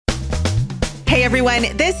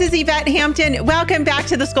everyone. This is Yvette Hampton. Welcome back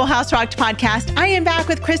to the Schoolhouse Rocked podcast. I am back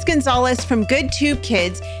with Chris Gonzales from GoodTube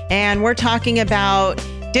Kids, and we're talking about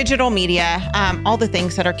digital media, all the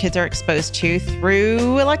things that our kids are exposed to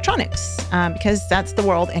through electronics, because that's the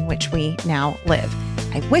world in which we now live.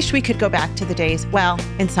 I wish we could go back to the days, well,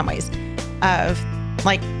 in some ways, of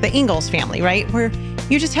like the Ingalls family, right? Where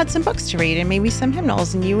you just had some books to read and maybe some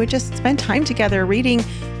hymnals, and you would just spend time together reading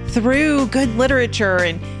through good literature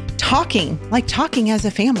and talking as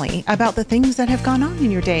a family about the things that have gone on in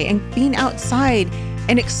your day and being outside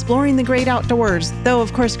and exploring the great outdoors. Though,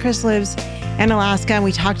 of course, Chris lives in Alaska, and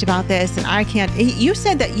we talked about this, and I can't. You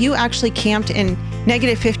said that you actually camped in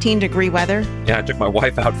negative 15-degree weather. Yeah, I took my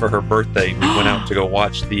wife out for her birthday. We went out to go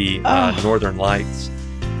watch the Northern Lights.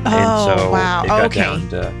 Oh, and so wow. It got down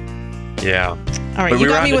to, yeah. All right, but you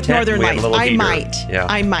got me with Northern Lights. Yeah.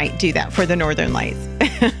 I might do that for the Northern Lights.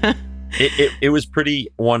 It was pretty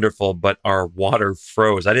wonderful, but our water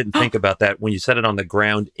froze. I didn't think about that. When you set it on the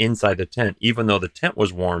ground inside the tent, even though the tent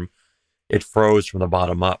was warm, it froze from the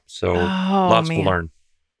bottom up. So lots to learn.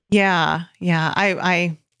 Yeah.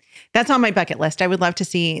 I that's on my bucket list. I would love to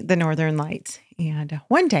see the Northern Lights. And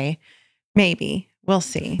one day, maybe, we'll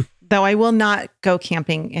see. Though I will not go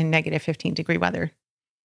camping in negative 15-degree weather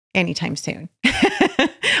anytime soon.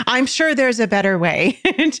 I'm sure there's a better way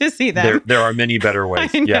to see them. There are many better ways.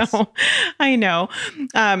 I know.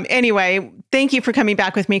 Anyway, thank you for coming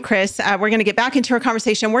back with me, Chris. We're going to get back into our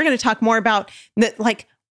conversation. We're going to talk more about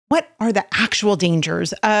what are the actual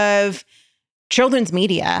dangers of children's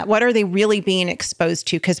media? What are they really being exposed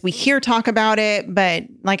to? Because we hear talk about it, but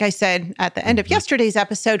like I said at the end of yesterday's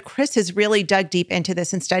episode, Chris has really dug deep into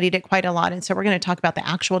this and studied it quite a lot. And so we're going to talk about the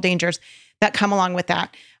actual dangers that come along with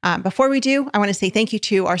that. Before we do, I want to say thank you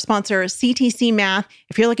to our sponsor, CTC Math.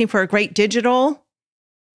 If you're looking for a great digital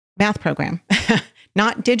math program,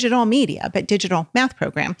 not digital media, but digital math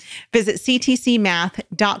program, visit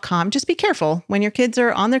ctcmath.com. Just be careful when your kids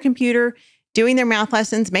are on their computer doing their math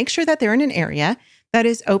lessons. Make sure that they're in an area that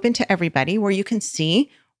is open to everybody, where you can see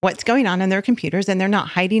what's going on their computers, and they're not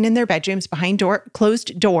hiding in their bedrooms behind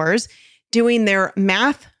closed doors doing their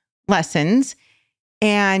math lessons,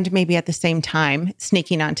 and maybe at the same time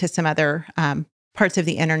sneaking onto some other parts of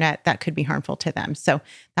the internet that could be harmful to them. So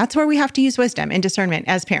that's where we have to use wisdom and discernment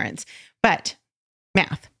as parents. But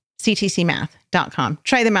math, ctcmath.com.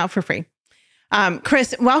 Try them out for free.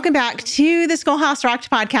 Chris, welcome back to the Schoolhouse Rocked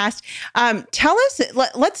podcast. Tell us,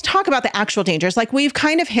 let's talk about the actual dangers. Like, we've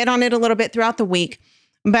kind of hit on it a little bit throughout the week,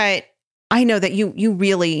 but I know that you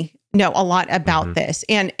really know a lot about this.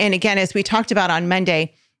 And again, as we talked about on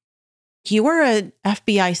Monday, you are an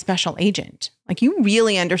FBI special agent. Like, you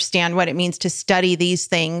really understand what it means to study these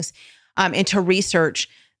things and to research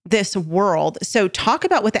this world. So talk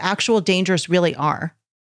about what the actual dangers really are.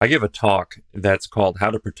 I give a talk that's called How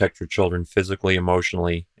to Protect Your Children Physically,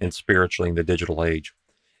 Emotionally, and Spiritually in the Digital Age.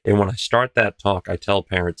 And when I start that talk, I tell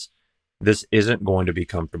parents, this isn't going to be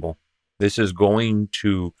comfortable. This is going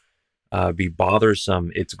to be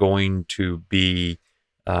bothersome. It's going to be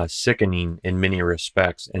sickening in many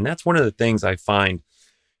respects. And that's one of the things I find,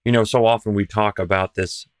 so often we talk about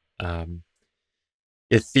this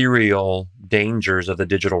ethereal dangers of the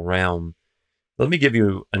digital realm. Let me give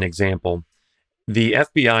you an example. The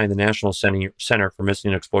FBI and the National Center for Missing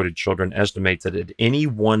and Exploited Children estimates that at any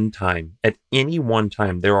one time,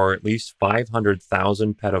 there are at least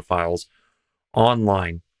 500,000 pedophiles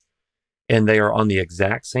online, and they are on the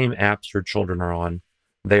exact same apps your children are on.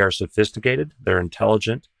 They are sophisticated, they're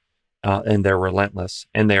intelligent, and they're relentless,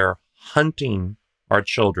 and they're hunting our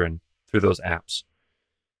children through those apps.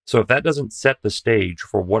 So if that doesn't set the stage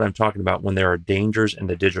for what I'm talking about when there are dangers in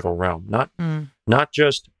the digital realm, not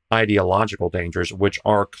just ideological dangers, which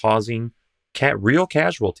are causing real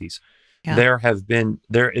casualties. Yeah.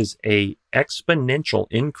 There is a exponential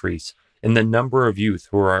increase in the number of youth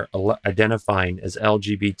who are identifying as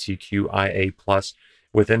LGBTQIA+.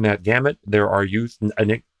 Within that gamut, there are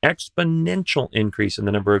an exponential increase in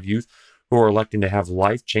the number of youth who are electing to have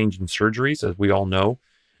life-changing surgeries, as we all know,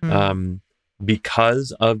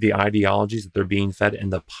 because of the ideologies that they're being fed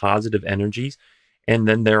and the positive energies. And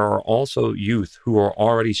then there are also youth who are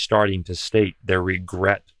already starting to state their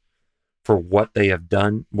regret for what they have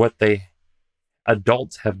done,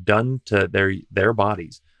 adults have done to their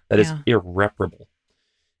bodies that is irreparable.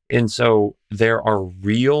 And so there are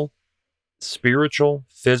real spiritual,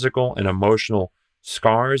 physical, and emotional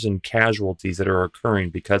scars and casualties that are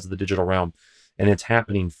occurring because of the digital realm. And it's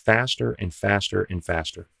happening faster and faster and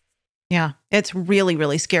faster. Yeah, it's really,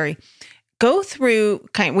 really scary. Go through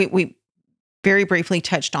we very briefly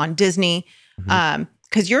touched on Disney,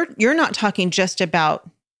 because you're not talking just about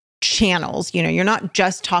channels. You're not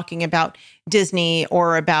just talking about Disney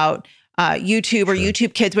or about YouTube or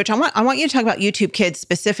YouTube Kids, which I want you to talk about YouTube Kids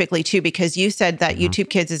specifically too, because you said that YouTube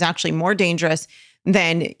Kids is actually more dangerous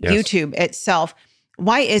than YouTube itself.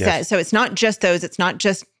 Why is that? So it's not just those, it's not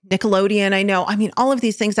just Nickelodeon. I know. I mean, all of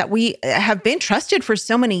these things that we have been trusted for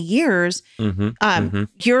so many years.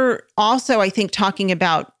 You're also, I think, talking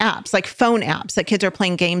about apps, like phone apps that kids are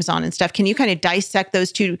playing games on and stuff. Can you kind of dissect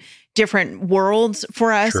those two different worlds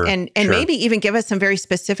for us and maybe even give us some very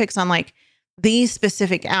specifics on like these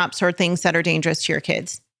specific apps or things that are dangerous to your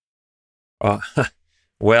kids?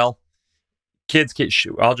 Well,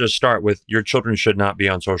 I'll just start with your children should not be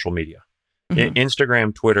on social media.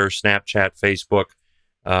 Instagram, Twitter, Snapchat, Facebook,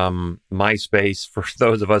 MySpace, for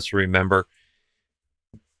those of us who remember,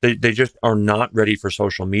 they just are not ready for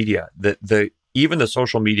social media. Even the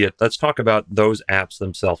social media, let's talk about those apps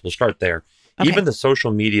themselves. We'll start there. Okay. Even the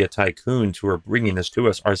social media tycoons who are bringing this to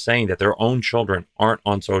us are saying that their own children aren't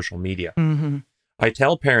on social media. I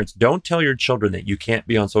tell parents, don't tell your children that you can't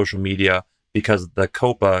be on social media because the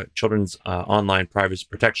COPA, Children's Online Privacy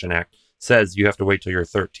Protection Act, says you have to wait till you're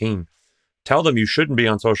 13. Tell them you shouldn't be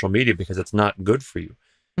on social media because it's not good for you.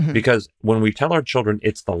 Because when we tell our children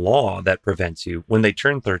it's the law that prevents you, when they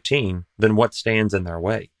turn 13, then what stands in their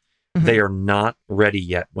way? They are not ready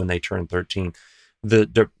yet when they turn 13.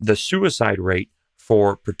 The suicide rate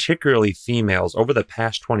for particularly females over the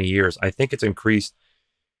past 20 years, I think it's increased.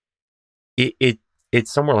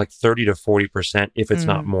 It's somewhere like 30 to 40%, if it's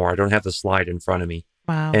not more. I don't have the slide in front of me.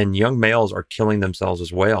 Wow. And young males are killing themselves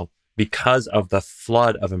as well, because of the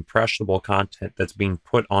flood of impressionable content that's being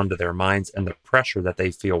put onto their minds and the pressure that they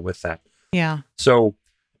feel with that. Yeah. So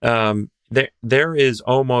there is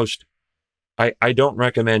almost, I don't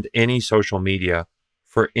recommend any social media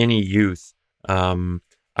for any youth.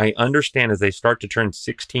 I understand as they start to turn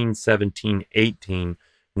 16, 17, 18,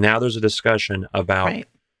 now there's a discussion about,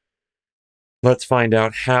 let's find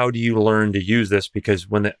out, how do you learn to use this? Because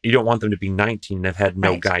you don't want them to be 19 that had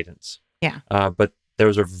no guidance. Yeah. But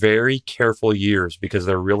those are very careful years because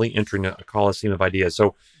they're really entering a coliseum of ideas.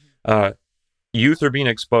 So youth are being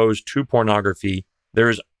exposed to pornography.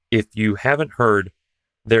 If you haven't heard,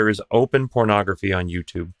 there is open pornography on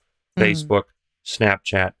YouTube, Facebook,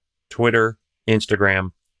 Snapchat, Twitter,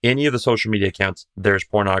 Instagram, any of the social media accounts. There's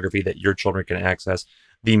pornography that your children can access.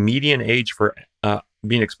 The median age for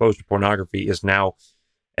being exposed to pornography is now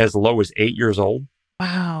as low as 8 years old.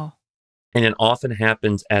 Wow. And it often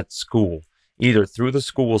happens at school, either through the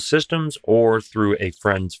school systems or through a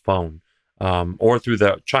friend's phone, or through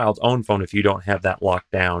the child's own phone if you don't have that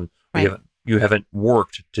locked down. You haven't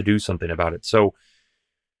worked to do something about it. So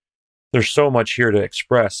there's so much here to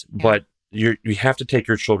express, but you have to take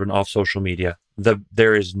your children off social media.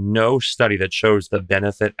 There is no study that shows the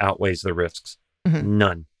benefit outweighs the risks.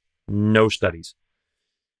 None. No studies.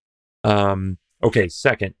 Okay,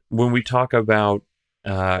 second, when we talk about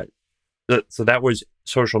so that was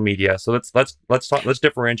social media. So let's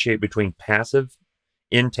differentiate between passive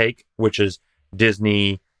intake, which is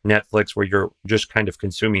Disney, Netflix, where you're just kind of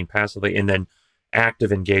consuming passively, and then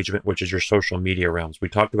active engagement, which is your social media realms. We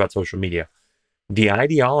talked about social media. The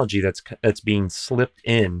ideology that's being slipped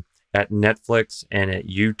in at Netflix and at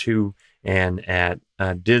YouTube and at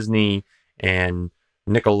Disney and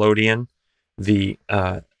Nickelodeon, the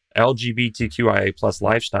LGBTQIA plus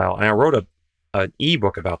lifestyle. And I wrote an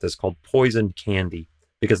ebook about this called Poisoned Candy,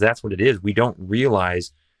 because that's what it is. We don't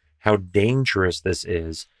realize how dangerous this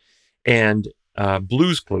is. And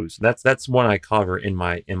Blue's Clues, that's one I cover in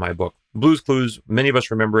my book. Blue's Clues, many of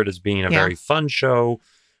us remember it as being a very fun show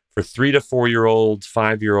for 3 to 4 year olds,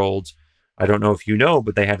 5-year-olds. I don't know if you know,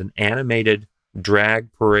 but they had an animated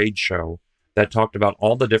drag parade show that talked about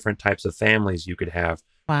all the different types of families you could have.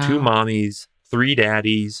 Wow. 2 mommies, 3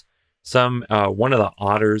 daddies. One of the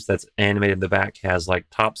otters that's animated in the back has like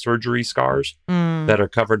top surgery scars that are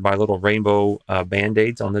covered by little rainbow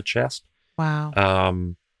Band-Aids on the chest. Wow.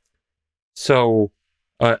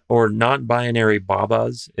 Or non-binary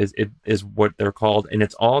babas is what they're called. And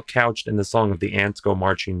it's all couched in the song of the ants go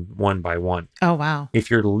marching one by one. Oh, wow.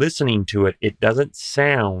 If you're listening to it, it doesn't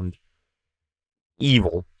sound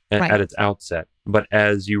evil at its outset. But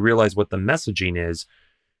as you realize what the messaging is,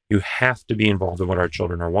 you have to be involved in what our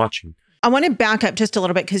children are watching. I want to back up just a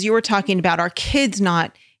little bit because you were talking about our kids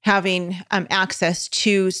not having access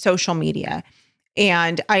to social media.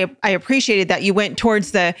 And I appreciated that you went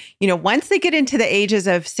towards once they get into the ages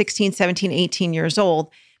of 16, 17, 18 years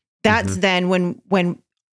old, that's then when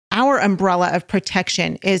our umbrella of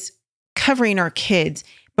protection is covering our kids,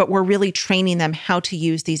 but we're really training them how to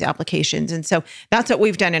use these applications. And so that's what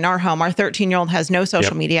we've done in our home. Our 13-year-old has no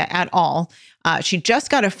social media at all. She just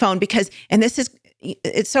got a phone because, and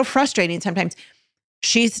it's so frustrating sometimes.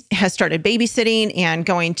 She has started babysitting and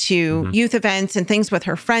going to youth events and things with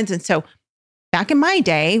her friends. And so back in my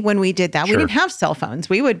day when we did that, we didn't have cell phones.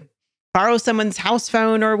 We would borrow someone's house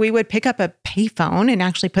phone, or we would pick up a pay phone and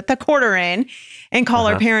actually put the quarter in and call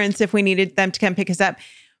our parents if we needed them to come pick us up.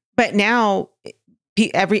 But now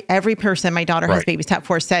every person my daughter has babysat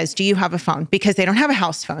for says, do you have a phone? Because they don't have a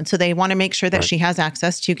house phone. So they want to make sure that she has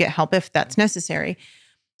access to get help if that's necessary.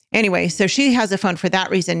 Anyway, so she has a phone for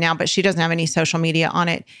that reason now, but she doesn't have any social media on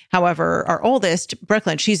it. However, our oldest,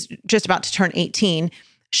 Brooklyn, she's just about to turn 18.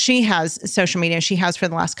 She has social media. She has for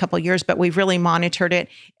the last couple of years, but we've really monitored it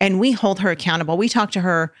and we hold her accountable. We talk to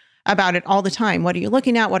her about it all the time. What are you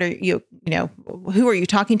looking at? What are who are you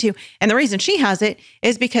talking to? And the reason she has it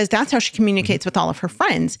is because that's how she communicates with all of her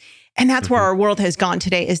friends. And that's where our world has gone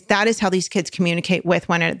today, is that is how these kids communicate with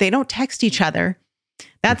one another. They don't text each other.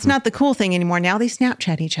 That's not the cool thing anymore. Now they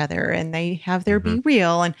Snapchat each other and they have their Be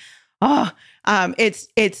Real. And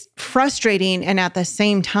it's frustrating. And at the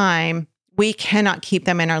same time, we cannot keep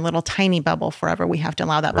them in our little tiny bubble forever. We have to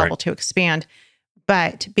allow that bubble to expand.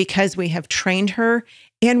 But because we have trained her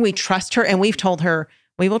and we trust her and we've told her,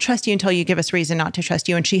 we will trust you until you give us reason not to trust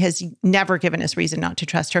you. And she has never given us reason not to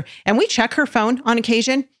trust her. And we check her phone on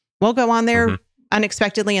occasion. We'll go on there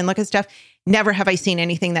unexpectedly and look at stuff. Never have I seen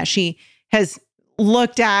anything that she has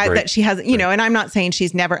looked at that she hasn't, and I'm not saying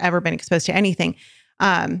she's never, ever been exposed to anything.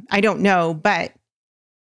 I don't know, but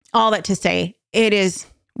all that to say,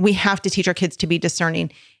 we have to teach our kids to be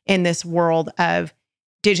discerning in this world of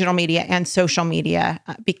digital media and social media,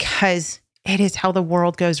 because it is how the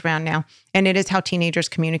world goes around now. And it is how teenagers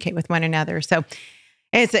communicate with one another. So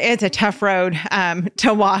it's a tough road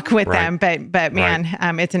to walk with them, but man,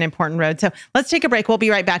 it's an important road. So let's take a break. We'll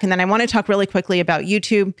be right back. And then I want to talk really quickly about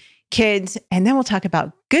YouTube Kids, and then we'll talk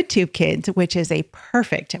about GoodTube Kids, which is a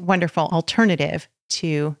perfect, wonderful alternative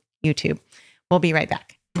to YouTube. We'll be right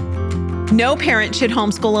back. No parent should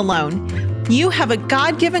homeschool alone. You have a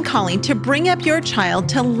God-given calling to bring up your child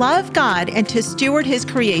to love God and to steward his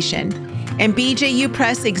creation. And BJU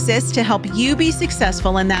Press exists to help you be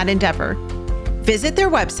successful in that endeavor. Visit their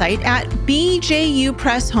website at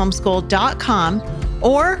bjupresshomeschool.com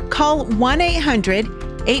or call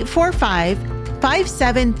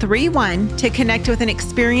 1-800-845-5731 to connect with an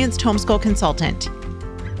experienced homeschool consultant.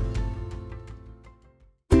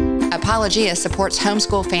 Apologia supports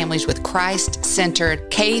homeschool families with Christ-centered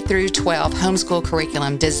K-12 homeschool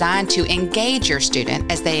curriculum designed to engage your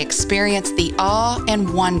student as they experience the awe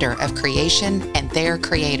and wonder of creation and their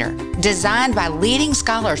creator. Designed by leading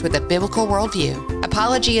scholars with a biblical worldview,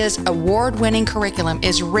 Apologia's award-winning curriculum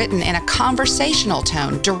is written in a conversational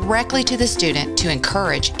tone directly to the student to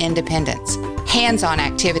encourage independence. Hands-on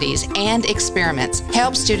activities and experiments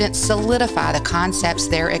help students solidify the concepts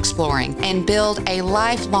they're exploring and build a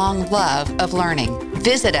lifelong love of learning.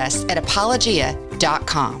 Visit us at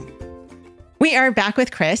apologia.com. We are back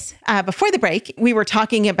with Chris. Before the break, we were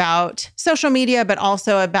talking about social media, but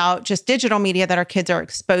also about just digital media that our kids are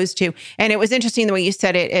exposed to. And it was interesting the way you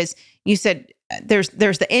said it is, you said there's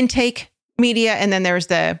the intake media, and then there's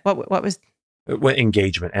the, what was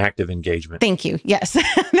engagement, active engagement. Thank you. Yes.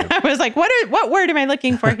 I was like, what word am I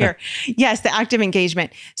looking for here? Yes, the active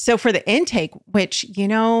engagement. So for the intake, which,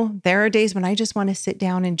 there are days when I just want to sit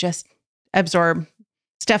down and just absorb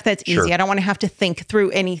stuff that's easy. Sure. I don't want to have to think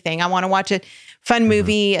through anything. I want to watch a fun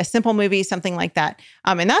movie, a simple movie, something like that.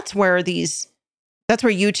 And that's where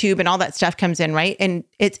YouTube and all that stuff comes in, right? And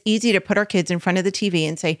it's easy to put our kids in front of the TV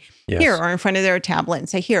and say, here, or in front of their tablet and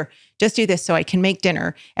say, here, just do this so I can make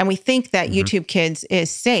dinner. And we think that YouTube Kids is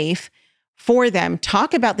safe for them.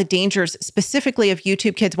 Talk about the dangers specifically of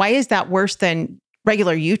YouTube Kids. Why is that worse than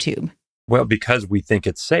regular YouTube? Well, because we think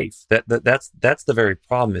it's safe. That's the very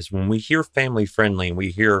problem, is when we hear family friendly and we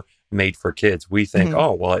hear made for kids, we think,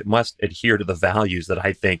 oh, well, it must adhere to the values that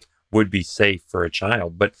I think would be safe for a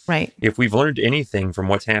child. But if we've learned anything from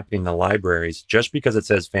what's happening in the libraries, just because it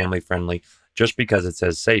says family friendly, just because it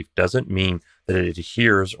says safe, doesn't mean that it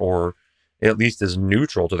adheres or at least is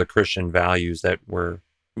neutral to the Christian values that we're,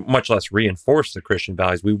 much less reinforce the Christian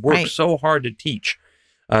values we work so hard to teach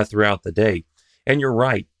throughout the day. And you're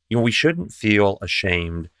right. We shouldn't feel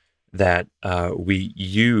ashamed that we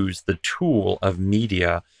use the tool of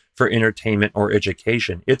media for entertainment or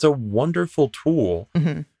education. It's a wonderful tool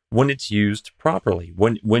when it's used properly,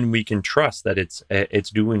 when we can trust that it's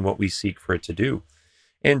doing what we seek for it to do.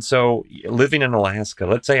 And so living in Alaska,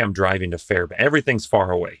 let's say I'm driving to Fairbanks. Everything's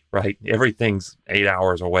far away, right? Everything's 8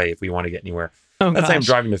 hours away if we want to get anywhere. Oh, Let's say I'm gosh.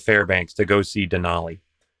 driving to Fairbanks to go see Denali.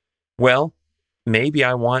 Well, maybe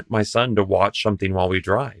I want my son to watch something while we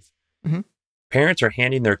drive. Mhm. Parents are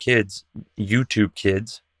handing their kids YouTube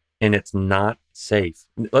Kids, and it's not safe.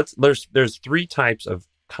 There's three types of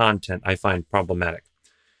content I find problematic.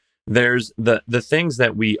 There's the things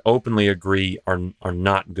that we openly agree are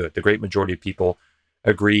not good. The great majority of people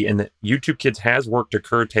agree, and that YouTube Kids has worked to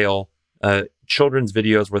curtail children's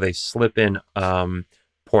videos where they slip in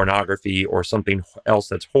pornography or something else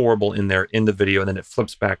that's horrible in the video, and then it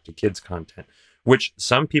flips back to kids content, which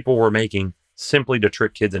some people were making simply to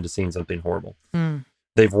trick kids into seeing something horrible. Mm.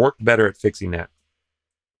 They've worked better at fixing that.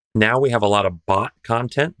 Now we have a lot of bot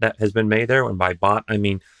content that has been made there, and by bot I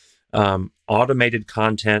mean automated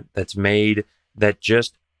content that's made that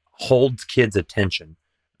just holds kids' attention,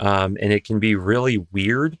 and it can be really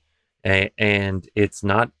weird, and it's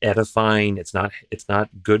not edifying. It's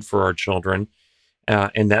not good for our children.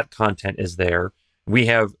 And that content is there. We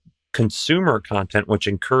have consumer content, which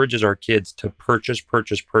encourages our kids to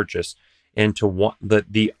purchase, and to want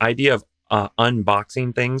the idea of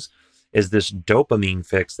unboxing things is this dopamine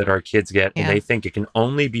fix that our kids get, and they think it can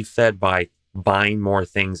only be fed by buying more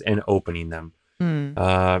things and opening them.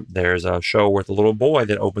 There's a show with a little boy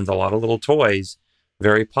that opens a lot of little toys,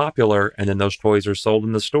 very popular, and then those toys are sold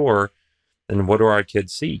in the store. And what do our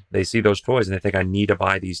kids see? They see those toys and they think, I need to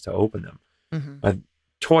buy these to open them.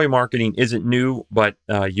 Toy marketing isn't new, but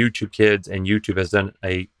YouTube Kids and YouTube has done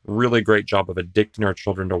a really great job of addicting our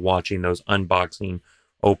children to watching those unboxing,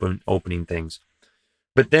 opening things.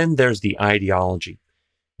 But then there's the ideology.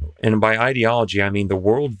 And by ideology, I mean the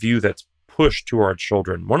worldview that's pushed to our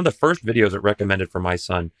children. One of the first videos it recommended for my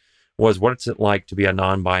son was, what's it like to be a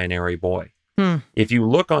non-binary boy? If you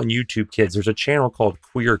look on YouTube Kids, there's a channel called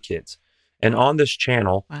Queer Kids. And on this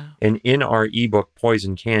channel, and in our ebook,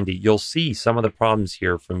 Poison Candy, you'll see some of the problems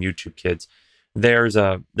here from YouTube Kids. There's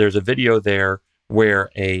a video there where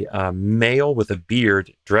a male with a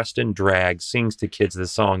beard dressed in drag sings to kids the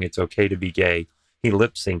song, It's Okay to Be Gay. He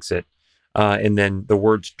lip syncs it. And then the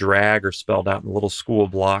words drag are spelled out in little school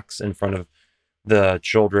blocks in front of the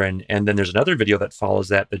children. And then there's another video that follows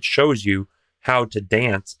that shows you how to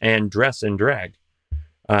dance and dress in drag.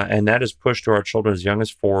 And that is pushed to our children as young as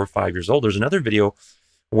 4 or 5 years old. There's another video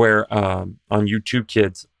where on YouTube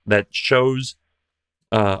Kids that shows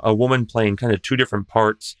a woman playing kind of two different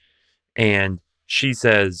parts. And she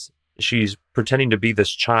says she's pretending to be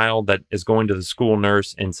this child that is going to the school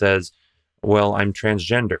nurse and says, well, I'm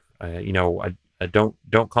transgender. I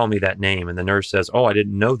don't call me that name. And the nurse says, oh, I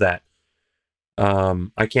didn't know that.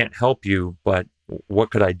 I can't help you, but what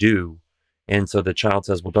could I do? And so the child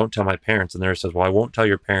says, well, don't tell my parents. And the nurse says, well, I won't tell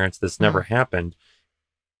your parents. This never happened.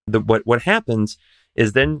 What happens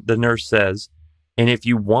is then the nurse says, and if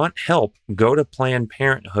you want help, go to Planned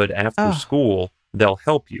Parenthood after school. They'll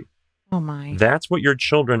help you. Oh, my. That's what your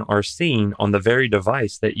children are seeing on the very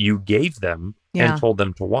device that you gave them and told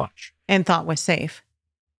them to watch. And thought was safe.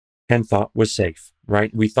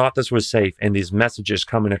 Right? We thought this was safe, and these messages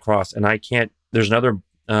coming across. And there's another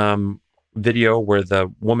video where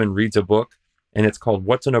the woman reads a book, and it's called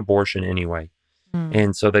What's an Abortion Anyway?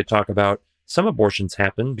 And so they talk about some abortions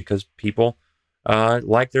happen because people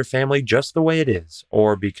like their family just the way it is,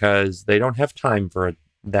 or because they don't have time for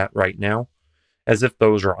that right now, as if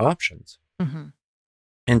those are options.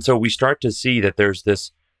 And so we start to see that there's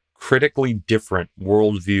this critically different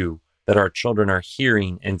worldview that our children are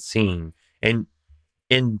hearing and seeing, and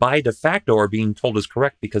by de facto are being told is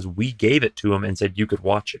correct because we gave it to them and said you could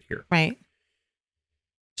watch it here. Right.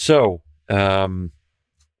 So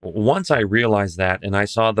once I realized that, and I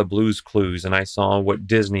saw the Blue's Clues, and I saw what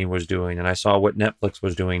Disney was doing, and I saw what Netflix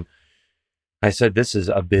was doing, I said, this is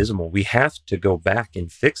abysmal. We have to go back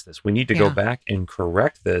and fix this. We need to go back and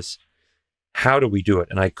correct this. How do we do it?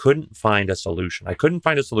 And I couldn't find a solution. I couldn't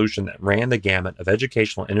find a solution that ran the gamut of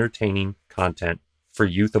educational, entertaining content for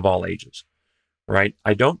youth of all ages, right?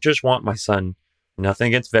 I don't just want my son, nothing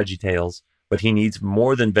against VeggieTales, but he needs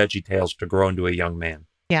more than VeggieTales to grow into a young man.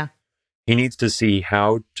 Yeah. He needs to see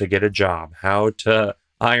how to get a job, how to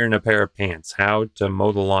iron a pair of pants, how to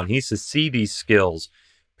mow the lawn. He needs to see these skills.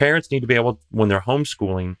 Parents need to be able, when they're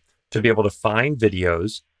homeschooling, to be able to find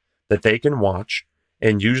videos that they can watch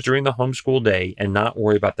and use during the homeschool day and not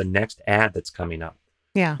worry about the next ad that's coming up.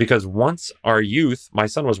 Yeah. Because once our youth, my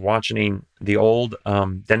son was watching the old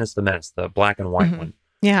Dennis the Menace, the black and white one,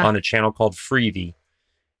 on a channel called Freevee.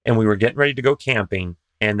 And we were getting ready to go camping.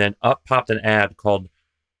 And then up popped an ad called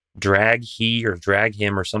Drag He or Drag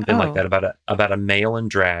Him or something like that about a male in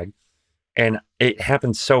drag. And it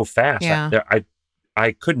happened so fast. Yeah.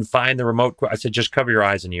 I couldn't find the remote. I said, just cover your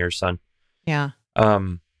eyes and ears, son. Yeah.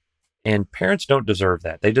 And parents don't deserve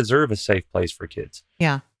that. They deserve a safe place for kids.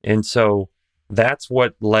 Yeah. And so that's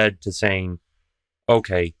what led to saying,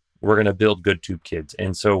 okay, we're going to build GoodTube Kids.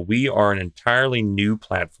 And so we are an entirely new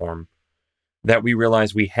platform that we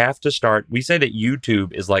realize we have to start. We say that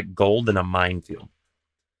YouTube is like gold in a minefield.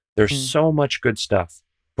 There's so much good stuff,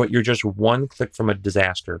 but you're just one click from a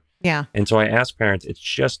disaster. Yeah. And so I ask parents, it's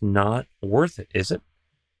just not worth it, is it?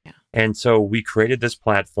 Yeah. And so we created this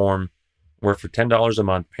platform where for $10 a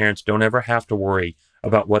month, parents don't ever have to worry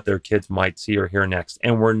about what their kids might see or hear next.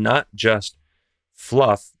 And we're not just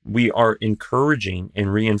fluff. We are encouraging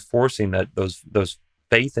and reinforcing that those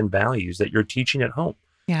faith and values that you're teaching at home.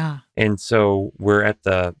 Yeah. And so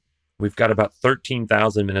we've got about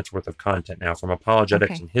 13,000 minutes worth of content now, from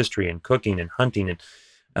apologetics and history and cooking and hunting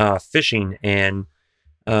and fishing and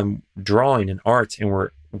drawing and arts. And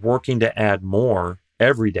we're working to add more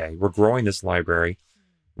every day. We're growing this library,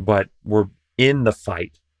 but we're in the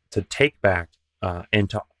fight to take back and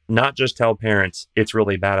to not just tell parents it's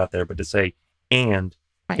really bad out there, but to say, and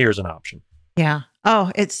here's an option. Yeah.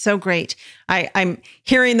 Oh, it's so great. I'm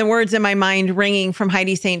hearing the words in my mind ringing from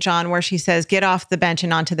Heidi St. John, where she says, get off the bench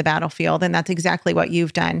and onto the battlefield. And that's exactly what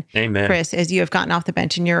you've done, Amen. Chris, is you have gotten off the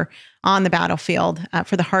bench and you're on the battlefield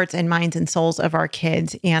for the hearts and minds and souls of our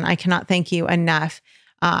kids. And I cannot thank you enough.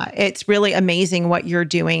 It's really amazing what you're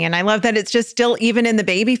doing. And I love that it's just still, even in the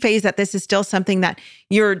baby phase, that this is still something that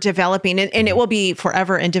you're developing, and it will be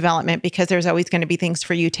forever in development, because there's always going to be things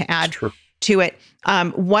for you to add to it.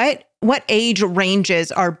 What age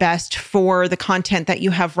ranges are best for the content that you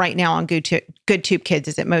have right now on GoodTube Kids?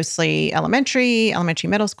 Is it mostly elementary,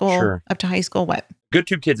 middle school, up to high school? What?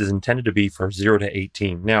 GoodTube Kids is intended to be for 0 to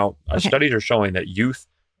 18. Now, studies are showing that youth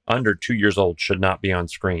under 2 years old should not be on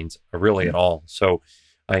screens really at all. So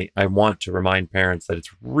I want to remind parents that it's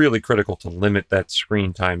really critical to limit that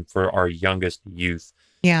screen time for our youngest youth.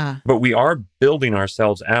 Yeah. But we are building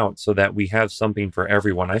ourselves out so that we have something for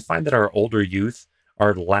everyone. I find that our older youth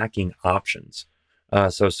are lacking options.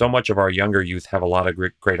 So much of our younger youth have a lot of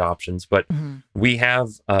great options, but we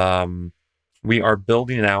are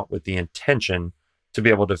building it out with the intention to be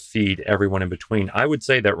able to feed everyone in between. I would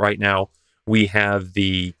say that right now we have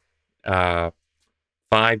the 5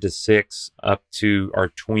 to 6 up to our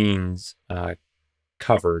tweens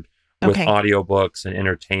covered with audiobooks and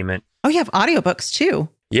entertainment. Oh, you have audiobooks too.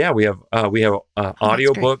 Yeah, we have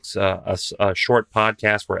audiobooks, a short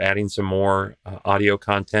podcast. We're adding some more audio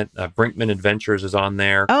content. Brinkman Adventures is on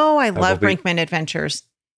there. Oh, I love Brinkman Adventures.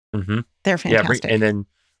 Mm-hmm. They're fantastic. Yeah, and then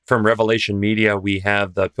from Revelation Media, we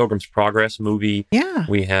have the Pilgrim's Progress movie. Yeah.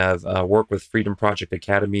 We have work with Freedom Project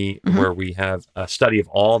Academy, where we have a study of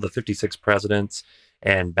all the 56 presidents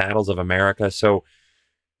and battles of America. So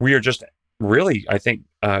we are just really, I think,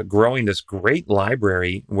 growing this great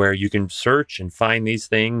library where you can search and find these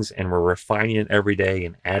things, and we're refining it every day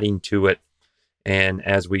and adding to it. And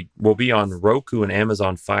as we'll be on Roku and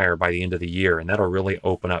Amazon Fire by the end of the year, and that'll really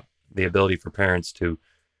open up the ability for parents to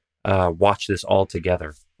watch this all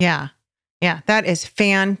together. Yeah. Yeah, that is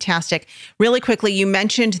fantastic. Really quickly, you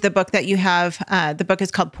mentioned the book that you have. The book is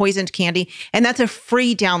called Poisoned Candy, and that's a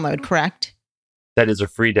free download, correct? That is a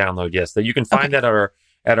free download, yes. That you can find that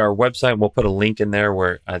at our website. We'll put a link in there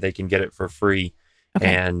where they can get it for free.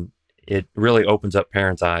 And it really opens up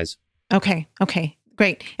parents' eyes. Okay,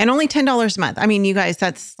 great. And only $10 a month. I mean, you guys,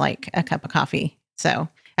 that's like a cup of coffee. So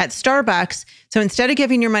at Starbucks, so instead of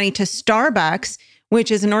giving your money to Starbucks, which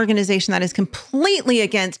is an organization that is completely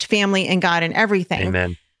against family and God and everything.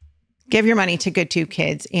 Amen. Give your money to GoodTube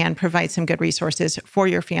Kids and provide some good resources for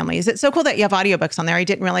your families. It's so cool that you have audiobooks on there. I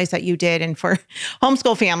didn't realize that you did. And for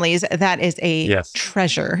homeschool families, that is a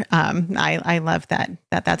treasure. I love that.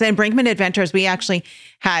 That's and Brinkman Adventures. We actually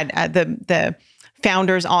had the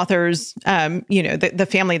founders, authors, the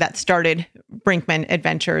family that started Brinkman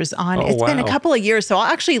Adventures on. It's been a couple of years. So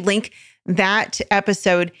I'll actually link that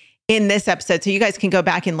episode in this episode, so you guys can go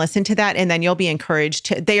back and listen to that, and then you'll be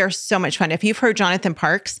encouraged. They are so much fun. If you've heard Jonathan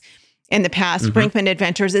Parks in the past, Brinkman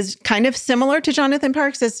Adventures is kind of similar to Jonathan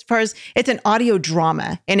Parks as far as it's an audio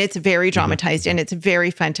drama, and it's very dramatized, and it's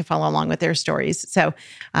very fun to follow along with their stories. So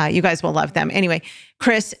you guys will love them. Anyway,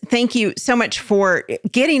 Chris, thank you so much for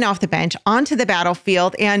getting off the bench onto the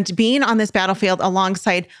battlefield and being on this battlefield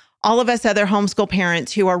alongside all of us other homeschool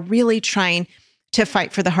parents who are really trying to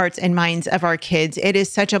fight for the hearts and minds of our kids. It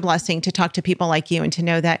is such a blessing to talk to people like you and to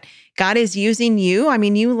know that God is using you. I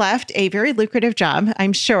mean, you left a very lucrative job,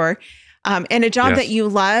 I'm sure, and a job that you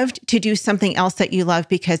loved to do something else that you love,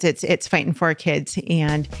 because it's fighting for our kids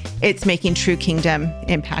and it's making true kingdom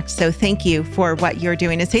impact. So thank you for what you're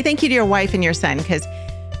doing, and say thank you to your wife and your son, because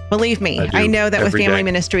Believe me, I know that with every family day.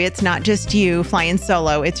 ministry, it's not just you flying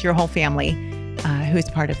solo, it's your whole family who's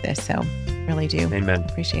part of this. So really do Amen.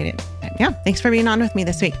 appreciate it. But yeah, thanks for being on with me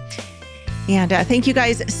this week. And thank you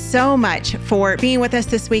guys so much for being with us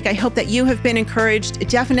this week. I hope that you have been encouraged.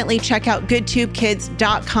 Definitely check out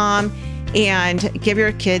goodtubekids.com and give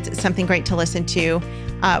your kids something great to listen to.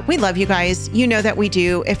 We love you guys. You know that we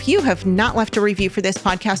do. If you have not left a review for this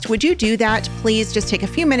podcast, would you do that? Please just take a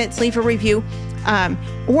few minutes, leave a review,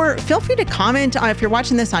 or feel free to comment if you're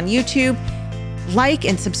watching this on YouTube. Like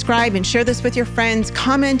and subscribe and share this with your friends.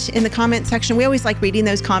 Comment in the comment section. We always like reading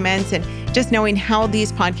those comments and just knowing how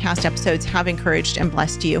these podcast episodes have encouraged and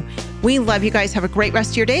blessed you. We love you guys. Have a great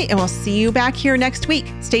rest of your day, and we'll see you back here next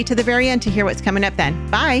week. Stay to the very end to hear what's coming up then.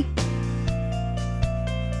 Bye.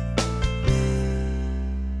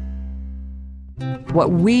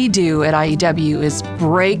 What we do at IEW is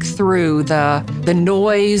break through the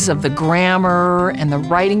noise of the grammar and the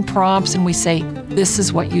writing prompts, and we say, this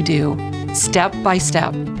is what you do, step by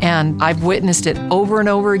step. And I've witnessed it over and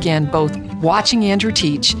over again, both watching Andrew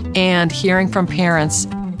teach and hearing from parents,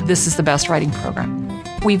 this is the best writing program.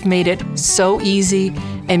 We've made it so easy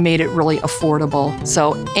and made it really affordable.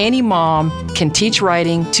 So any mom can teach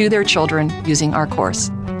writing to their children using our course,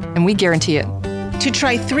 and we guarantee it. To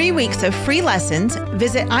try 3 weeks of free lessons,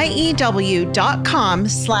 visit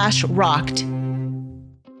IEW.com/rocked.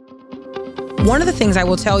 One of the things I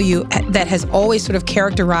will tell you that has always sort of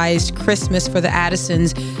characterized Christmas for the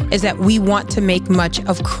Addisons is that we want to make much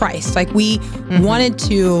of Christ. Like we wanted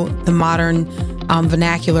to, the modern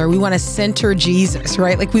vernacular, we want to center Jesus,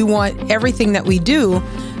 right? Like we want everything that we do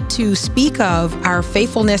to speak of our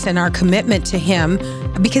faithfulness and our commitment to him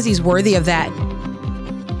because he's worthy of that.